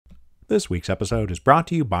This week's episode is brought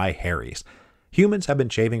to you by Harry's. Humans have been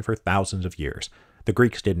shaving for thousands of years. The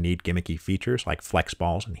Greeks didn't need gimmicky features like flex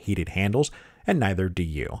balls and heated handles, and neither do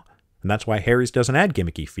you. And that's why Harry's doesn't add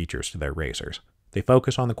gimmicky features to their razors. They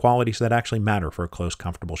focus on the qualities that actually matter for a close,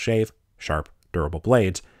 comfortable shave, sharp, durable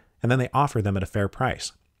blades, and then they offer them at a fair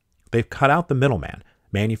price. They've cut out the middleman,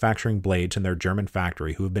 manufacturing blades in their German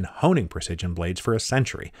factory who have been honing precision blades for a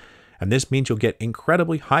century. And this means you'll get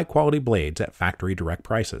incredibly high-quality blades at factory direct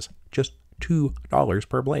prices, just $2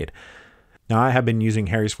 per blade. Now, I have been using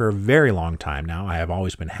Harry's for a very long time now. I have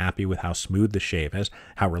always been happy with how smooth the shave is,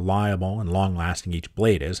 how reliable and long-lasting each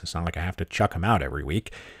blade is. It's not like I have to chuck them out every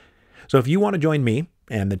week. So if you want to join me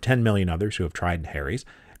and the 10 million others who have tried Harry's,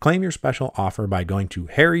 claim your special offer by going to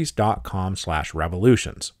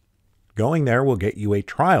harrys.com/revolutions. Going there will get you a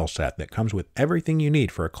trial set that comes with everything you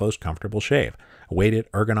need for a close, comfortable shave. A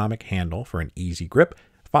weighted ergonomic handle for an easy grip,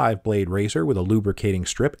 5-blade razor with a lubricating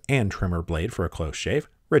strip and trimmer blade for a close shave,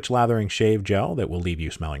 rich lathering shave gel that will leave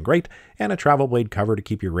you smelling great, and a travel blade cover to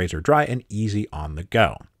keep your razor dry and easy on the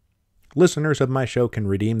go. Listeners of my show can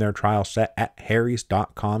redeem their trial set at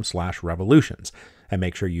harrys.com/revolutions. And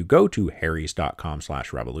make sure you go to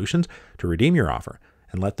harrys.com/revolutions to redeem your offer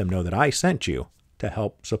and let them know that I sent you to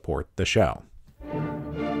help support the show.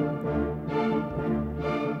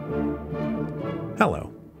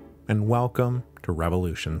 Hello, and welcome to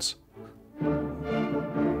Revolutions.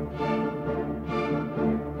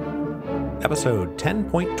 Episode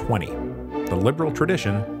 10.20, The Liberal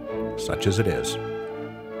Tradition, Such as It Is.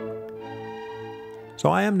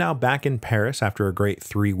 So I am now back in Paris after a great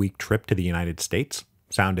 3-week trip to the United States.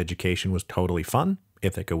 Sound education was totally fun.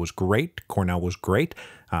 Ithaca was great. Cornell was great.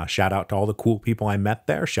 Shout out to all the cool people I met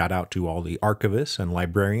there. Shout out to all the archivists and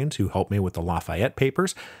librarians who helped me with the Lafayette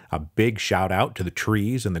papers. A big shout out to the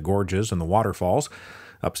trees and the gorges and the waterfalls.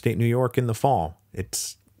 Upstate New York in the fall.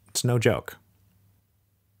 It's no joke.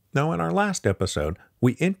 Now, in our last episode,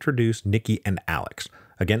 we introduced Nikki and Alex,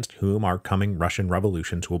 against whom our coming Russian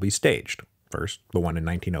revolutions will be staged. First, the one in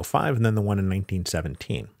 1905, and then the one in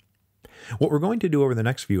 1917. What we're going to do over the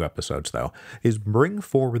next few episodes, though, is bring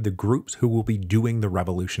forward the groups who will be doing the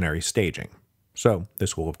revolutionary staging. So,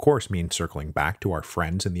 this will of course mean circling back to our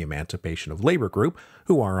friends in the Emancipation of Labor group,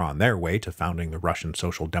 who are on their way to founding the Russian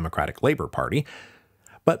Social Democratic Labor Party.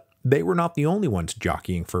 But they were not the only ones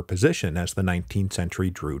jockeying for position as the 19th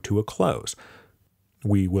century drew to a close.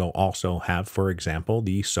 We will also have, for example,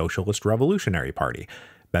 the Socialist Revolutionary Party,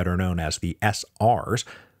 better known as the SRs,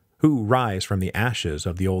 who rise from the ashes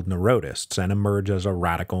of the old Narodists and emerge as a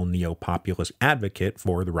radical neo-populist advocate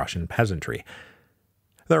for the Russian peasantry.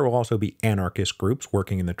 There will also be anarchist groups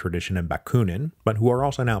working in the tradition of Bakunin, but who are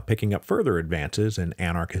also now picking up further advances in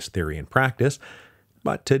anarchist theory and practice.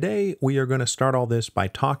 But today we are going to start all this by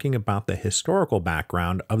talking about the historical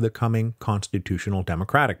background of the coming Constitutional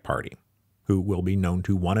Democratic Party, who will be known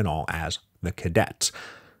to one and all as the Cadets.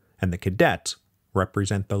 And the Cadets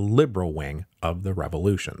represent the liberal wing of the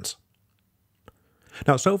revolutions.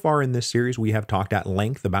 Now, so far in this series, we have talked at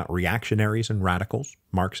length about reactionaries and radicals,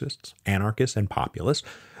 Marxists, anarchists, and populists,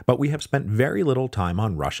 but we have spent very little time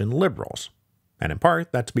on Russian liberals. And in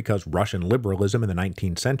part, that's because Russian liberalism in the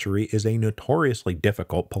 19th century is a notoriously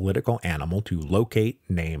difficult political animal to locate,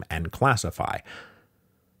 name, and classify.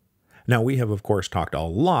 Now, we have, of course, talked a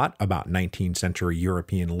lot about 19th century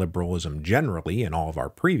European liberalism generally in all of our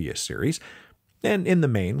previous series, and in the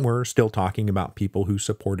main, we're still talking about people who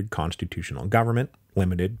supported constitutional government,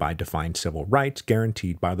 limited by defined civil rights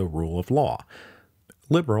guaranteed by the rule of law.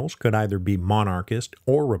 Liberals could either be monarchist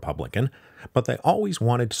or Republican, but they always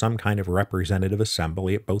wanted some kind of representative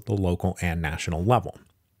assembly at both the local and national level.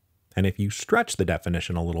 And if you stretch the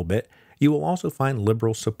definition a little bit, you will also find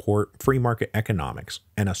liberals support free market economics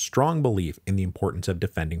and a strong belief in the importance of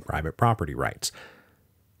defending private property rights.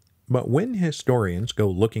 But when historians go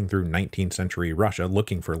looking through 19th century Russia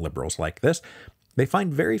looking for liberals like this, they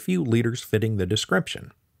find very few leaders fitting the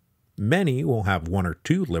description. Many will have one or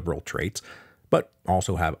two liberal traits, but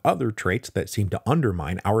also have other traits that seem to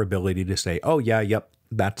undermine our ability to say, oh yeah, yep,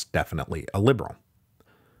 that's definitely a liberal.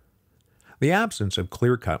 The absence of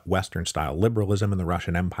clear-cut Western-style liberalism in the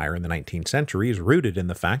Russian Empire in the 19th century is rooted in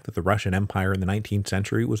the fact that the Russian Empire in the 19th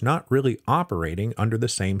century was not really operating under the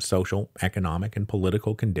same social, economic, and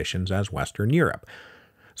political conditions as Western Europe.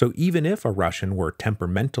 So even if a Russian were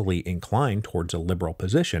temperamentally inclined towards a liberal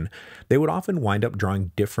position, they would often wind up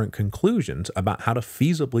drawing different conclusions about how to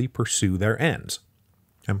feasibly pursue their ends.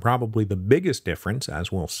 And probably the biggest difference,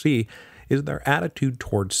 as we'll see, is their attitude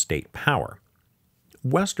towards state power.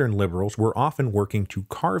 Western liberals were often working to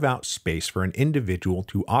carve out space for an individual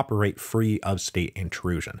to operate free of state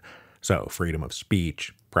intrusion. So freedom of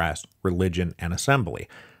speech, press, religion, and assembly,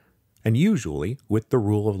 and usually with the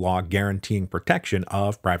rule of law guaranteeing protection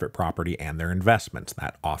of private property and their investments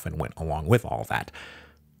that often went along with all that.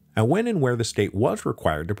 And when and where the state was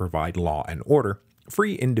required to provide law and order,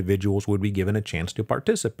 free individuals would be given a chance to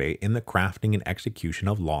participate in the crafting and execution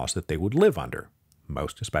of laws that they would live under,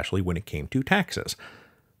 most especially when it came to taxes.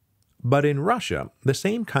 But in Russia, the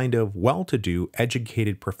same kind of well-to-do,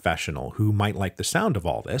 educated professional who might like the sound of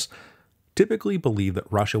all this typically believed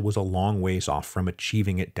that Russia was a long ways off from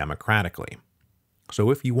achieving it democratically. So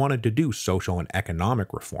if you wanted to do social and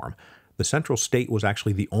economic reform, the central state was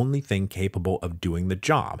actually the only thing capable of doing the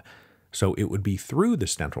job, so it would be through the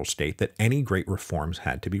central state that any great reforms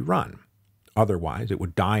had to be run. Otherwise, it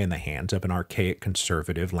would die in the hands of an archaic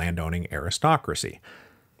conservative landowning aristocracy,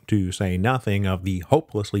 to say nothing of the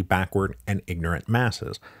hopelessly backward and ignorant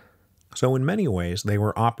masses. So in many ways, they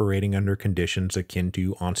were operating under conditions akin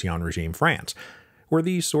to Ancien Regime France, where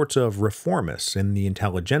these sorts of reformists in the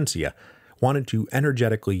intelligentsia wanted to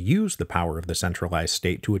energetically use the power of the centralized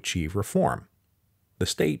state to achieve reform. The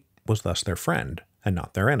state was thus their friend, and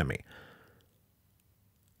not their enemy.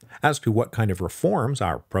 As to what kind of reforms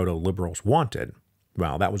our proto-liberals wanted,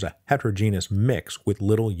 well, that was a heterogeneous mix with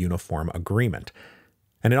little uniform agreement.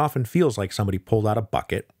 And it often feels like somebody pulled out a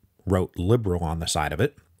bucket, wrote liberal on the side of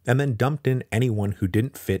it, and then dumped in anyone who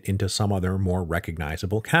didn't fit into some other more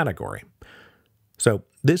recognizable category. So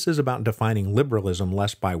this is about defining liberalism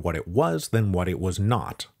less by what it was than what it was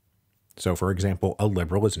not. So for example, a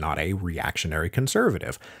liberal is not a reactionary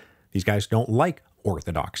conservative. These guys don't like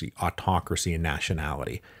orthodoxy, autocracy, and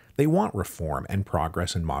nationality. They want reform and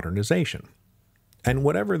progress and modernization. And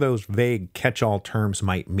whatever those vague catch-all terms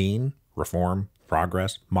might mean, reform,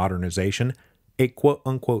 progress, modernization, a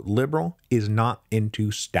quote-unquote liberal is not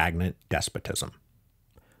into stagnant despotism.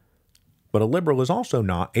 But a liberal is also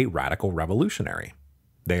not a radical revolutionary.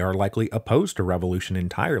 They are likely opposed to revolution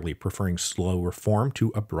entirely, preferring slow reform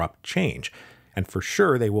to abrupt change, and for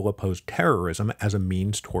sure they will oppose terrorism as a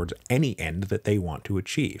means towards any end that they want to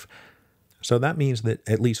achieve. So that means that,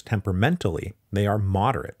 at least temperamentally, they are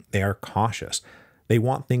moderate, they are cautious, they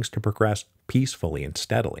want things to progress peacefully and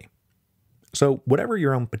steadily. So whatever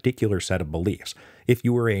your own particular set of beliefs, if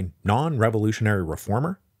you were a non-revolutionary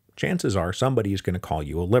reformer, chances are somebody is going to call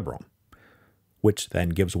you a liberal. Which then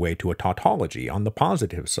gives way to a tautology on the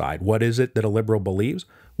positive side. What is it that a liberal believes?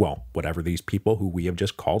 Well, whatever these people who we have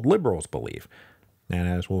just called liberals believe. And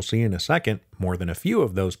as we'll see in a second, more than a few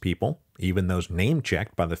of those people, even those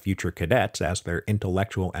name-checked by the future cadets as their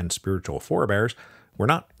intellectual and spiritual forebears, were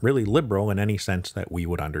not really liberal in any sense that we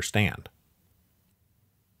would understand.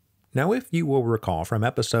 Now, if you will recall from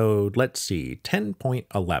episode,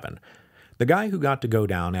 10.11, the guy who got to go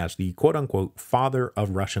down as the quote-unquote father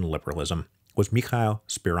of Russian liberalism was Mikhail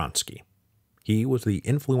Speransky. He was the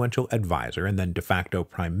influential advisor and then de facto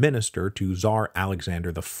prime minister to Tsar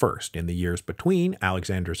Alexander I in the years between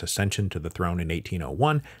Alexander's ascension to the throne in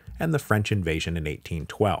 1801 and the French invasion in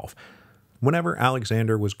 1812. Whenever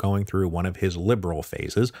Alexander was going through one of his liberal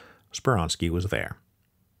phases, Speransky was there.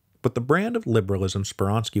 But the brand of liberalism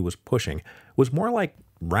Speransky was pushing was more like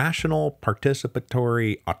rational,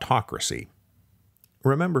 participatory autocracy.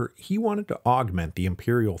 Remember, he wanted to augment the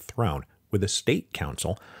imperial throne with a state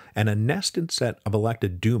council and a nested set of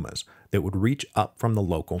elected dumas that would reach up from the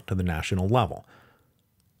local to the national level.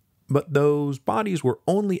 But those bodies were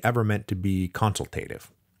only ever meant to be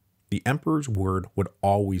consultative. The emperor's word would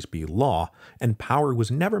always be law, and power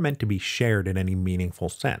was never meant to be shared in any meaningful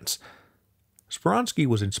sense. Speransky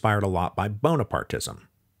was inspired a lot by Bonapartism,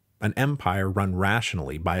 an empire run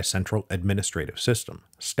rationally by a central administrative system,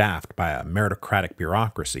 staffed by a meritocratic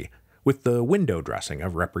bureaucracy, with the window dressing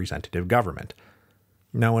of representative government.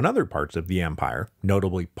 Now, in other parts of the empire,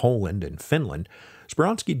 notably Poland and Finland,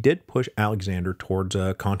 Speransky did push Alexander towards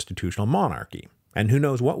a constitutional monarchy, and who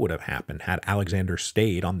knows what would have happened had Alexander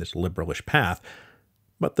stayed on this liberalish path,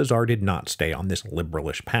 but the Tsar did not stay on this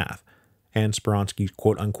liberalish path, and Speransky's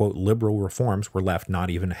quote-unquote liberal reforms were left not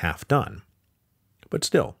even half done. But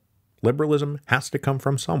still, liberalism has to come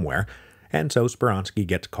from somewhere, and so Speransky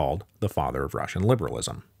gets called the father of Russian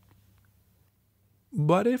liberalism.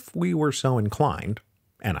 But if we were so inclined,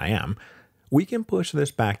 and I am, we can push this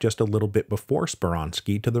back just a little bit before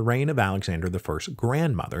Speransky to the reign of Alexander I's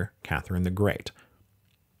grandmother, Catherine the Great.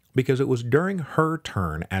 Because it was during her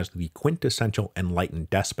turn as the quintessential enlightened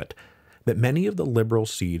despot that many of the liberal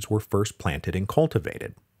seeds were first planted and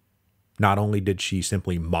cultivated. Not only did she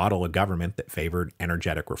simply model a government that favored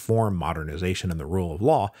energetic reform, modernization, and the rule of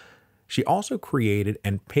law, she also created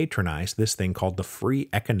and patronized this thing called the Free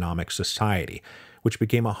Economic Society, which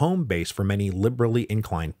became a home base for many liberally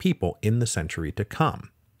inclined people in the century to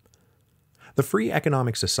come. The Free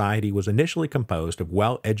Economic Society was initially composed of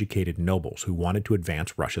well-educated nobles who wanted to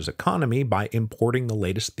advance Russia's economy by importing the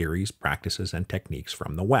latest theories, practices, and techniques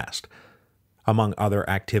from the West. Among other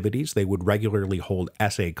activities, they would regularly hold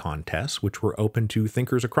essay contests which were open to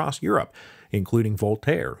thinkers across Europe, including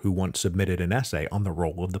Voltaire, who once submitted an essay on the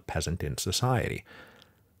role of the peasant in society.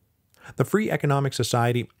 The Free Economic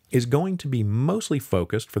Society is going to be mostly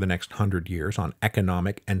focused for the next 100 years on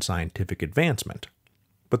economic and scientific advancement.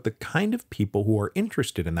 But the kind of people who are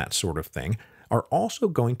interested in that sort of thing are also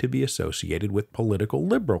going to be associated with political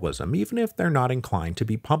liberalism, even if they're not inclined to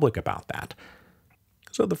be public about that.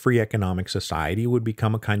 So the Free Economic Society would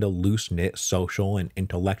become a kind of loose-knit social and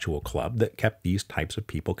intellectual club that kept these types of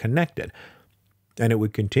people connected. And it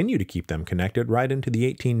would continue to keep them connected right into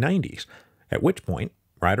the 1890s, at which point,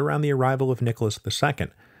 right around the arrival of Nicholas II,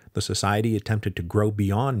 the society attempted to grow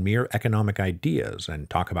beyond mere economic ideas and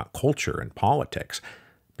talk about culture and politics,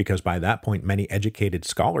 because by that point many educated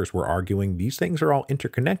scholars were arguing these things are all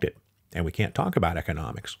interconnected, and we can't talk about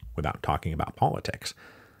economics without talking about politics.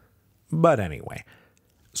 But anyway,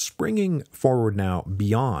 springing forward now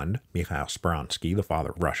beyond Mikhail Speransky, the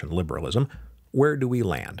father of Russian liberalism, where do we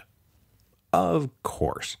land? Of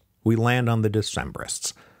course, we land on the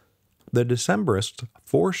Decembrists. The Decembrists,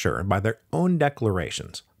 for sure, by their own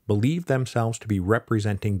declarations, believed themselves to be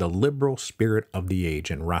representing the liberal spirit of the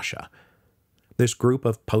age in Russia. This group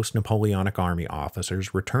of post-Napoleonic army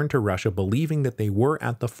officers returned to Russia believing that they were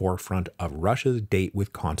at the forefront of Russia's date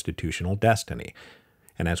with constitutional destiny.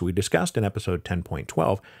 And as we discussed in episode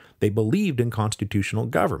 10.12, they believed in constitutional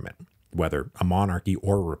government, whether a monarchy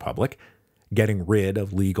or a republic, getting rid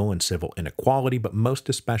of legal and civil inequality, but most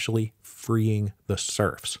especially freeing the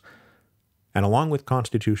serfs. And along with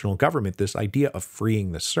constitutional government, this idea of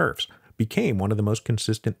freeing the serfs became one of the most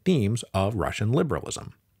consistent themes of Russian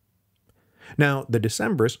liberalism. Now, the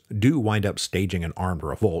Decembrists do wind up staging an armed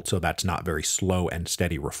revolt, so that's not very slow and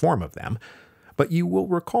steady reform of them, but you will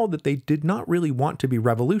recall that they did not really want to be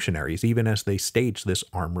revolutionaries even as they staged this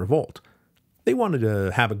armed revolt. They wanted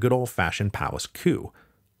to have a good old-fashioned palace coup.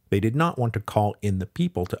 They did not want to call in the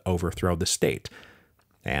people to overthrow the state.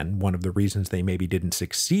 And one of the reasons they maybe didn't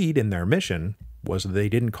succeed in their mission was that they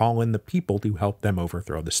didn't call in the people to help them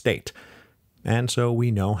overthrow the state. And so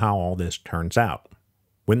we know how all this turns out.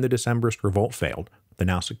 When the Decembrist revolt failed, the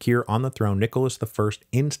now secure on the throne Nicholas I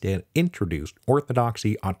instead introduced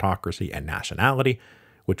orthodoxy, autocracy, and nationality,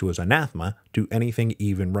 which was anathema to anything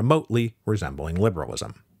even remotely resembling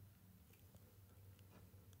liberalism.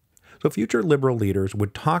 So future liberal leaders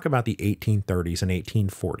would talk about the 1830s and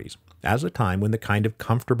 1840s as a time when the kind of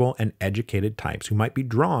comfortable and educated types who might be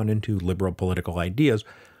drawn into liberal political ideas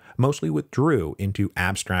mostly withdrew into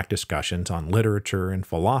abstract discussions on literature and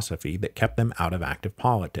philosophy that kept them out of active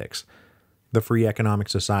politics. The Free Economic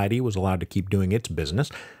Society was allowed to keep doing its business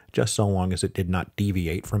just so long as it did not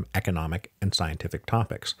deviate from economic and scientific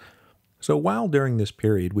topics. So while during this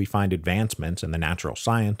period we find advancements in the natural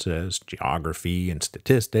sciences, geography, and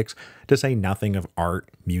statistics, to say nothing of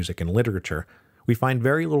art, music, and literature, we find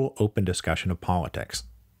very little open discussion of politics,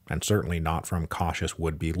 and certainly not from cautious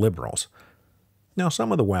would-be liberals. Now,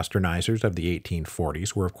 some of the westernizers of the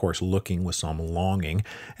 1840s were of course looking with some longing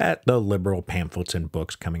at the liberal pamphlets and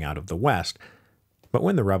books coming out of the West, but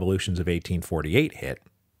when the revolutions of 1848 hit,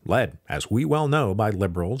 led, as we well know, by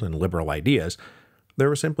liberals and liberal ideas, there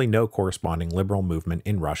was simply no corresponding liberal movement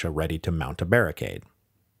in Russia ready to mount a barricade.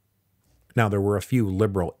 Now, there were a few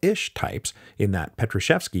liberal-ish types in that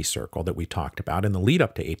Petrushevsky circle that we talked about in the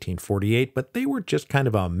lead-up to 1848, but they were just kind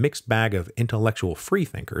of a mixed bag of intellectual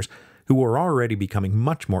freethinkers who were already becoming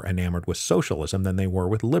much more enamored with socialism than they were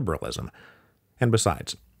with liberalism. And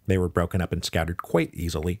besides, they were broken up and scattered quite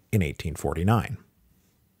easily in 1849.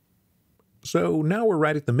 So now we're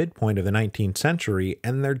right at the midpoint of the 19th century,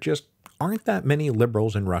 and there just aren't that many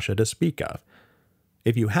liberals in Russia to speak of.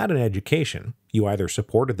 If you had an education, you either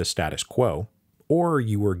supported the status quo, or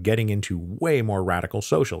you were getting into way more radical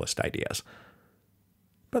socialist ideas.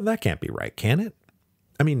 But that can't be right, can it?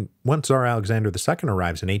 I mean, once Tsar Alexander II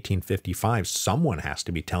arrives in 1855, someone has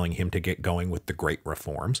to be telling him to get going with the great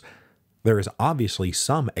reforms. There is obviously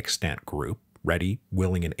some extant group ready,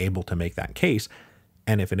 willing, and able to make that case,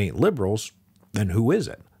 and if it ain't liberals, then who is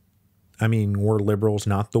it? I mean, were liberals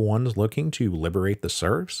not the ones looking to liberate the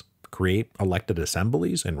serfs, create elected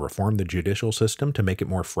assemblies, and reform the judicial system to make it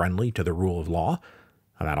more friendly to the rule of law?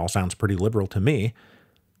 That all sounds pretty liberal to me.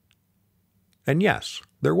 And yes,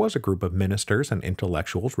 there was a group of ministers and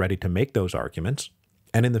intellectuals ready to make those arguments,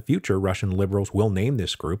 and in the future Russian liberals will name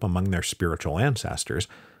this group among their spiritual ancestors,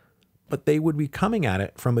 but they would be coming at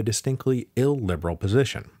it from a distinctly illiberal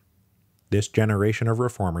position. This generation of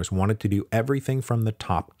reformers wanted to do everything from the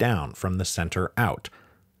top down, from the center out.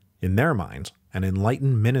 In their minds, an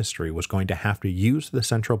enlightened ministry was going to have to use the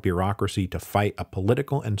central bureaucracy to fight a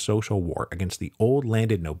political and social war against the old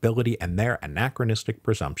landed nobility and their anachronistic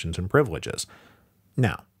presumptions and privileges.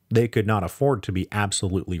 Now, they could not afford to be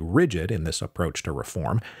absolutely rigid in this approach to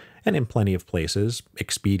reform, and in plenty of places,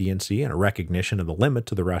 expediency and a recognition of the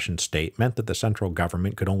limits of the Russian state meant that the central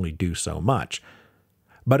government could only do so much.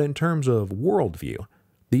 But in terms of worldview,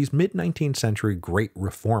 these mid-19th century great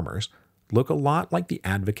reformers look a lot like the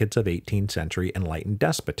advocates of 18th century enlightened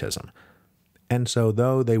despotism. And so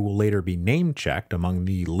though they will later be name-checked among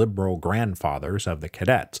the liberal grandfathers of the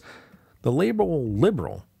cadets, the label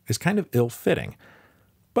liberal is kind of ill-fitting.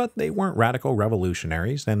 But they weren't radical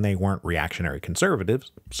revolutionaries, and they weren't reactionary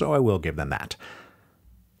conservatives, so I will give them that.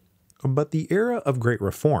 But the era of great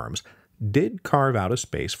reforms did carve out a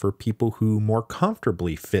space for people who more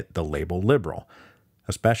comfortably fit the label liberal,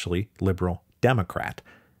 especially liberal Democrat,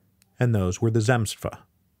 and those were the Zemstva.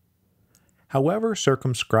 However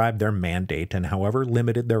circumscribed their mandate and however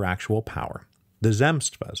limited their actual power, the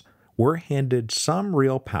Zemstvas were handed some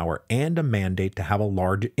real power and a mandate to have a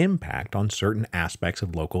large impact on certain aspects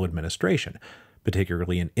of local administration,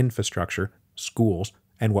 particularly in infrastructure, schools,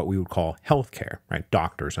 and what we would call healthcare, right?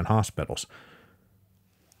 Doctors and hospitals.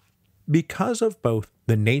 Because of both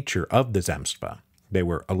the nature of the Zemstva, they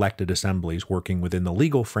were elected assemblies working within the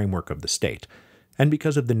legal framework of the state, and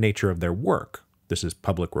because of the nature of their work, this is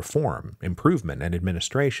public reform, improvement, and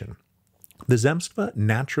administration, the Zemstva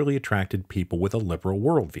naturally attracted people with a liberal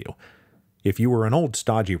worldview. If you were an old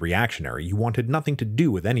stodgy reactionary, you wanted nothing to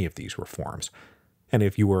do with any of these reforms. And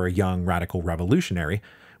if you were a young radical revolutionary,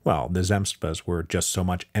 well, the Zemstvas were just so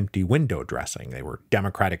much empty window dressing. They were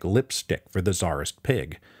democratic lipstick for the czarist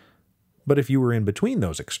pig. But if you were in between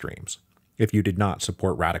those extremes, if you did not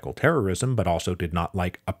support radical terrorism but also did not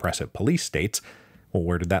like oppressive police states, well,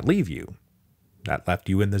 where did that leave you? That left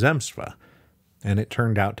you in the Zemstva. And it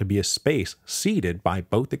turned out to be a space ceded by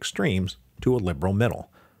both extremes to a liberal middle.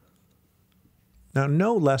 Now,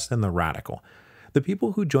 no less than the radical, the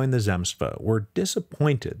people who joined the Zemstva were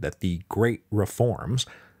disappointed that the Great Reforms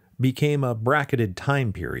became a bracketed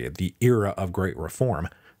time period, the era of Great Reform,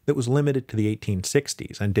 that was limited to the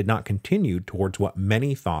 1860s and did not continue towards what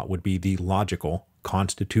many thought would be the logical,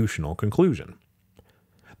 constitutional conclusion.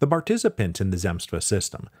 The participants in the Zemstva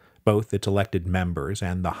system, both its elected members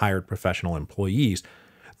and the hired professional employees,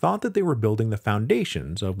 thought that they were building the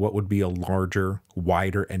foundations of what would be a larger,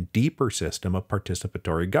 wider, and deeper system of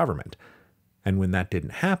participatory government. And when that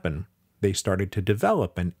didn't happen, they started to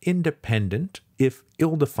develop an independent, if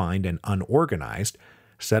ill-defined and unorganized,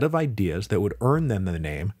 set of ideas that would earn them the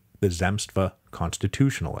name the Zemstva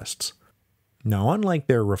Constitutionalists. Now, unlike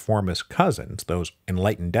their reformist cousins, those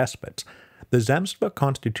enlightened despots, the Zemstva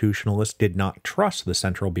Constitutionalists did not trust the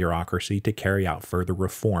central bureaucracy to carry out further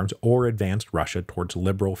reforms or advance Russia towards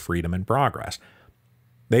liberal freedom and progress.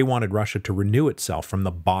 They wanted Russia to renew itself from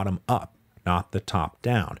the bottom up, not the top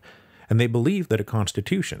down, and they believed that a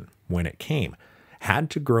constitution, when it came,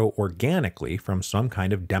 had to grow organically from some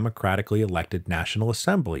kind of democratically elected National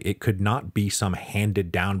Assembly. It could not be some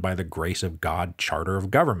handed down by the grace of God charter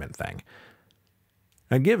of government thing.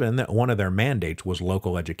 Now, given that one of their mandates was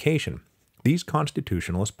local education, these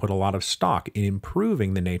constitutionalists put a lot of stock in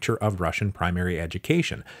improving the nature of Russian primary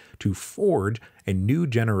education to forge a new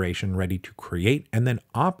generation ready to create and then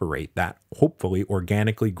operate that hopefully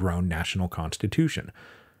organically grown national constitution.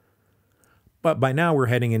 But by now we're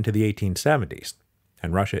heading into the 1870s,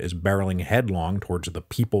 and Russia is barreling headlong towards the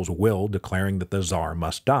people's will declaring that the Tsar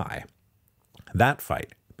must die. That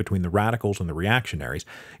fight between the radicals and the reactionaries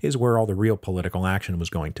is where all the real political action was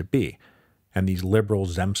going to be, and these liberal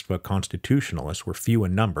Zemstva constitutionalists were few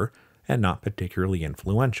in number and not particularly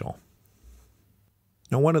influential.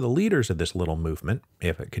 Now, one of the leaders of this little movement,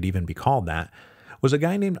 if it could even be called that, was a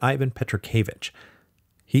guy named Ivan Petrokevich.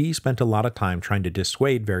 He spent a lot of time trying to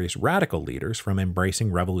dissuade various radical leaders from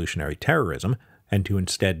embracing revolutionary terrorism and to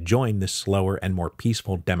instead join this slower and more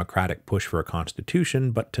peaceful democratic push for a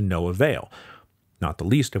constitution, but to no avail, not the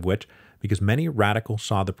least of which because many radicals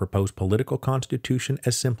saw the proposed political constitution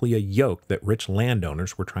as simply a yoke that rich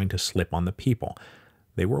landowners were trying to slip on the people.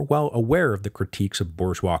 They were well aware of the critiques of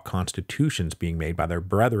bourgeois constitutions being made by their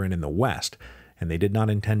brethren in the West, and they did not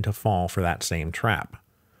intend to fall for that same trap.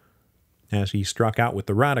 As he struck out with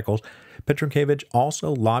the radicals, Petrokevich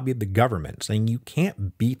also lobbied the government, saying you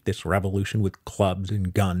can't beat this revolution with clubs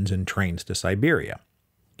and guns and trains to Siberia.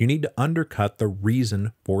 You need to undercut the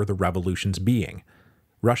reason for the revolution's being.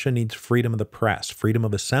 Russia needs freedom of the press, freedom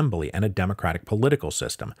of assembly, and a democratic political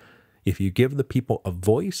system. If you give the people a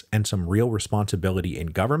voice and some real responsibility in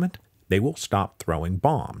government, they will stop throwing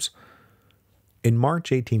bombs. In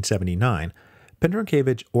March 1879,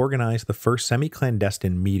 Pendrakiewicz organized the first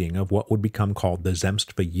semi-clandestine meeting of what would become called the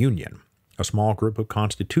Zemstva Union, a small group of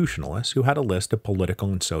constitutionalists who had a list of political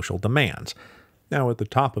and social demands. Now, at the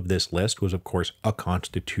top of this list was, of course, a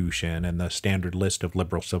constitution and the standard list of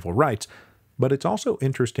liberal civil rights, but it's also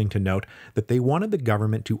interesting to note that they wanted the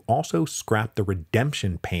government to also scrap the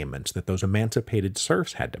redemption payments that those emancipated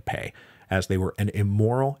serfs had to pay, as they were an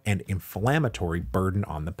immoral and inflammatory burden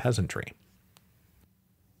on the peasantry.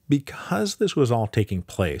 Because this was all taking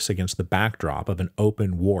place against the backdrop of an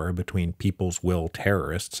open war between People's Will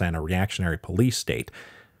terrorists and a reactionary police state,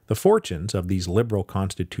 the fortunes of these liberal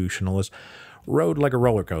constitutionalists rode like a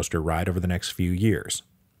roller coaster ride over the next few years.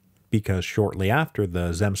 Because shortly after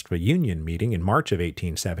the Zemstva Union meeting in March of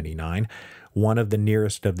 1879, one of the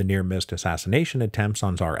near-missed assassination attempts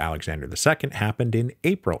on Tsar Alexander II happened in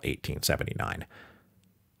April 1879.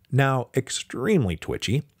 Now, extremely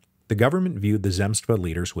twitchy, the government viewed the Zemstva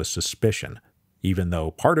leaders with suspicion, even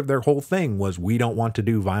though part of their whole thing was we don't want to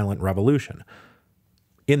do violent revolution.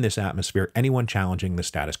 In this atmosphere, anyone challenging the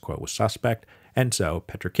status quo was suspect, and so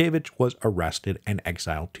Pendrakiewicz was arrested and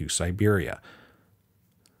exiled to Siberia.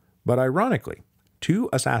 But ironically, 2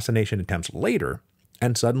 assassination attempts later,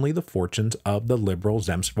 and suddenly the fortunes of the liberal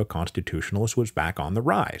Zemstva constitutionalists was back on the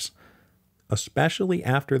rise. Especially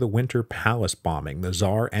after the Winter Palace bombing, the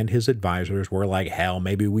Tsar and his advisors were like, hell,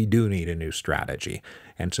 maybe we do need a new strategy,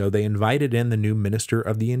 and so they invited in the new Minister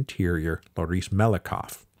of the Interior, Loris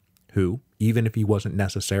Melikov, who, even if he wasn't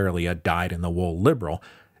necessarily a dyed-in-the-wool liberal,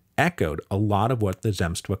 echoed a lot of what the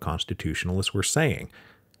Zemstva constitutionalists were saying.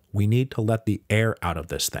 We need to let the air out of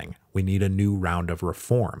this thing. We need a new round of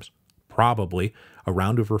reforms. Probably a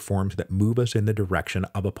round of reforms that move us in the direction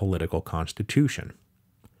of a political constitution.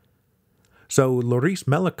 So Loris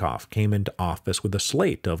Melikov came into office with a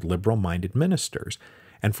slate of liberal-minded ministers,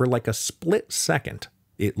 and for like a split second,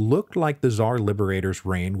 it looked like the Tsar Liberator's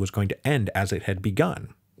reign was going to end as it had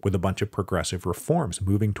begun, with a bunch of progressive reforms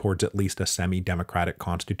moving towards at least a semi-democratic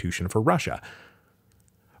constitution for Russia.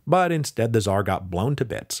 But instead the Tsar got blown to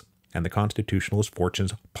bits, and the constitutionalist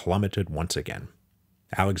fortunes plummeted once again.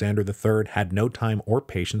 Alexander III had no time or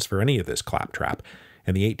patience for any of this claptrap,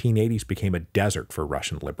 and the 1880s became a desert for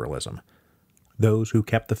Russian liberalism. Those who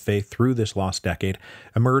kept the faith through this lost decade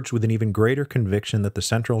emerged with an even greater conviction that the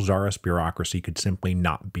central czarist bureaucracy could simply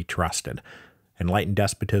not be trusted. Enlightened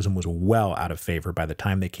despotism was well out of favor by the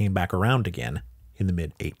time they came back around again in the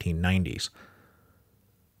mid-1890s.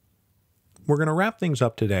 We're going to wrap things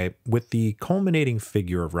up today with the culminating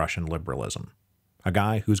figure of Russian liberalism, a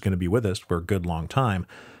guy who's going to be with us for a good long time,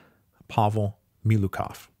 Pavel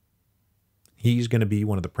Milukov. He's going to be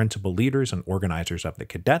one of the principal leaders and organizers of the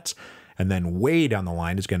cadets, and then way down the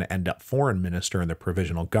line is going to end up foreign minister in the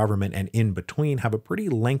provisional government, and in between have a pretty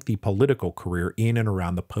lengthy political career in and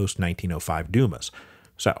around the post-1905 Dumas.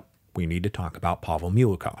 So, we need to talk about Pavel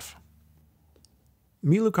Milukov.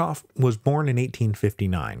 Milukov was born in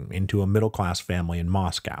 1859 into a middle-class family in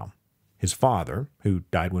Moscow. His father, who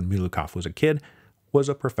died when Milukov was a kid, was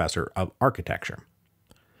a professor of architecture.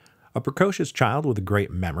 A precocious child with a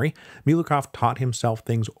great memory, Milukov taught himself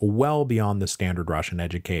things well beyond the standard Russian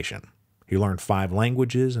education. He learned 5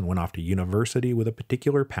 languages and went off to university with a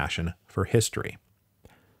particular passion for history.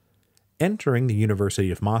 Entering the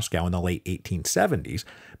University of Moscow in the late 1870s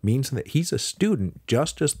means that he's a student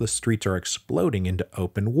just as the streets are exploding into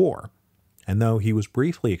open war. And though he was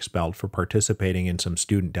briefly expelled for participating in some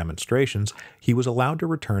student demonstrations, he was allowed to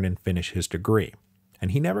return and finish his degree.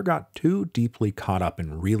 And he never got too deeply caught up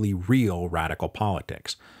in really real radical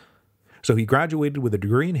politics. So he graduated with a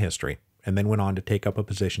degree in history and then went on to take up a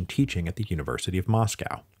position teaching at the University of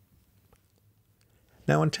Moscow.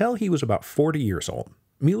 Now, until he was about 40 years old,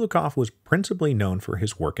 Milukov was principally known for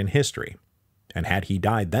his work in history. And had he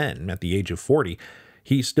died then, at the age of 40,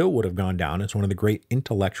 he still would have gone down as one of the great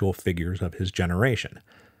intellectual figures of his generation.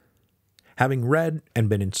 Having read and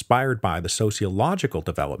been inspired by the sociological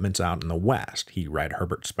developments out in the West, he read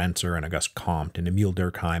Herbert Spencer and Auguste Comte and Emile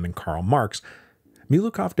Durkheim and Karl Marx,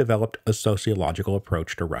 Milukov developed a sociological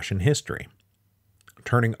approach to Russian history.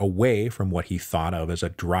 Turning away from what he thought of as a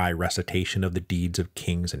dry recitation of the deeds of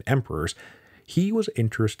kings and emperors, he was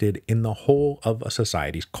interested in the whole of a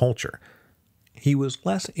society's culture. He was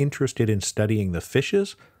less interested in studying the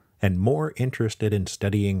fishes and more interested in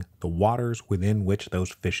studying the waters within which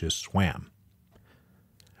those fishes swam.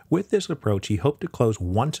 With this approach, he hoped to close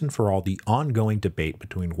once and for all the ongoing debate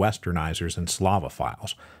between Westernizers and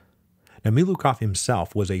Slavophiles. Now, Milukov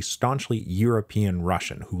himself was a staunchly European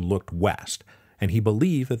Russian who looked west, and he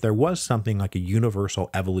believed that there was something like a universal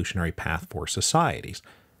evolutionary path for societies.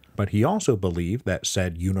 But he also believed that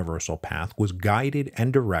said universal path was guided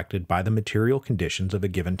and directed by the material conditions of a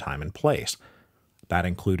given time and place. That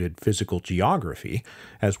included physical geography,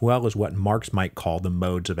 as well as what Marx might call the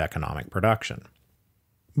modes of economic production.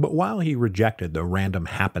 But while he rejected the random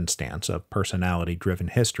happenstance of personality-driven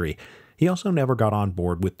history, he also never got on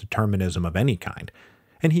board with determinism of any kind,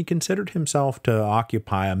 and he considered himself to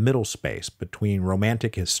occupy a middle space between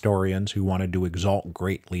romantic historians who wanted to exalt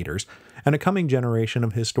great leaders and a coming generation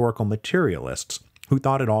of historical materialists who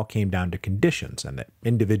thought it all came down to conditions and that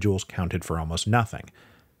individuals counted for almost nothing.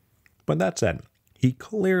 But that said, he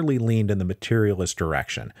clearly leaned in the materialist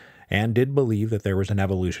direction and did believe that there was an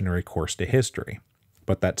evolutionary course to history.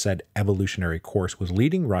 But that said evolutionary course was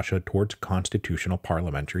leading Russia towards constitutional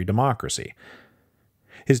parliamentary democracy.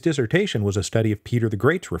 His dissertation was a study of Peter the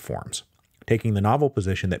Great's reforms, taking the novel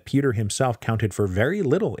position that Peter himself counted for very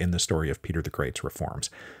little in the story of Peter the Great's reforms.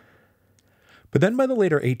 But then by the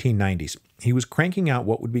later 1890s, he was cranking out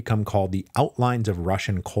what would become called the Outlines of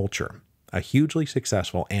Russian Culture, a hugely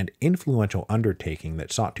successful and influential undertaking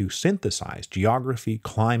that sought to synthesize geography,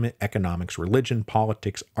 climate, economics, religion,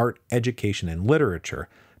 politics, art, education, and literature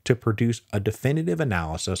to produce a definitive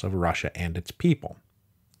analysis of Russia and its people.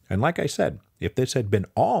 And like I said, if this had been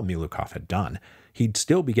all Milukhov had done, he'd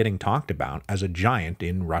still be getting talked about as a giant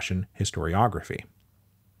in Russian historiography.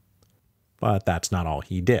 But that's not all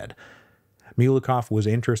he did. Milukhov was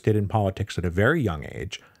interested in politics at a very young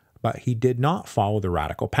age, but he did not follow the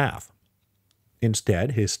radical path.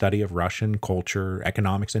 Instead, his study of Russian culture,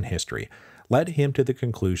 economics, and history led him to the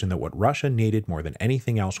conclusion that what Russia needed more than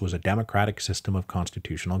anything else was a democratic system of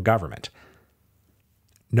constitutional government.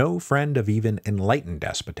 No friend of even enlightened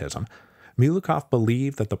despotism, Milukhov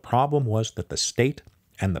believed that the problem was that the state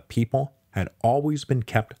and the people had always been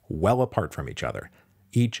kept well apart from each other,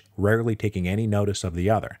 each rarely taking any notice of the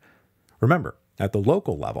other. Remember, at the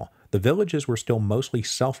local level, the villages were still mostly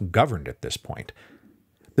self-governed at this point.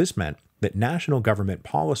 This meant that national government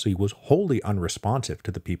policy was wholly unresponsive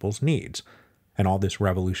to the people's needs, and all this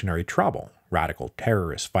revolutionary trouble, radical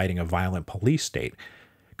terrorists fighting a violent police state,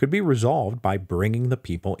 could be resolved by bringing the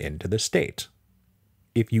people into the state.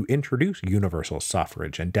 If you introduce universal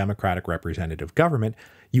suffrage and democratic representative government,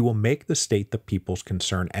 you will make the state the people's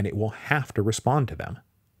concern and it will have to respond to them.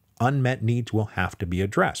 Unmet needs will have to be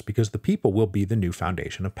addressed because the people will be the new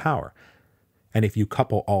foundation of power. And if you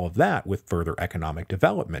couple all of that with further economic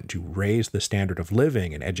development to raise the standard of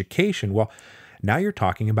living and education, well, now you're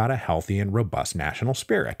talking about a healthy and robust national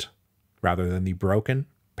spirit, rather than the broken,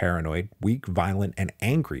 paranoid, weak, violent, and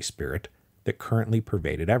angry spirit that currently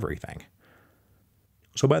pervaded everything.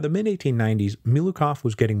 So by the mid-1890s, Milukhov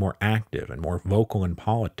was getting more active and more vocal in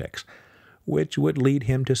politics, which would lead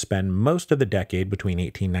him to spend most of the decade between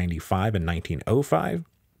 1895 and 1905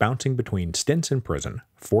 bouncing between stints in prison,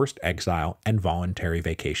 forced exile, and voluntary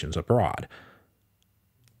vacations abroad.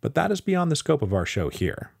 But that is beyond the scope of our show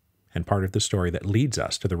here, and part of the story that leads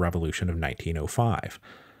us to the revolution of 1905.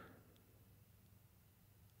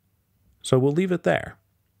 So we'll leave it there.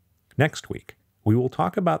 Next week, we will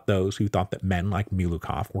talk about those who thought that men like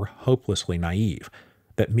Milukhov were hopelessly naive,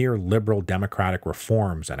 that mere liberal democratic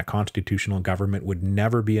reforms and a constitutional government would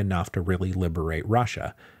never be enough to really liberate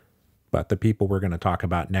Russia. But the people we're going to talk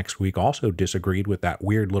about next week also disagreed with that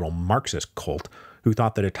weird little Marxist cult who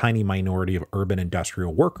thought that a tiny minority of urban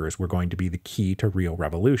industrial workers were going to be the key to real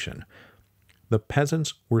revolution. The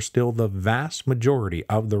peasants were still the vast majority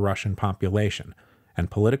of the Russian population,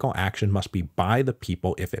 and political action must be by the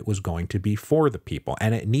people if it was going to be for the people,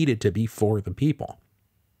 and it needed to be for the people.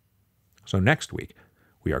 So next week,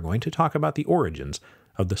 we are going to talk about the origins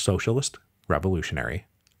of the Socialist Revolutionary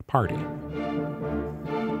Party.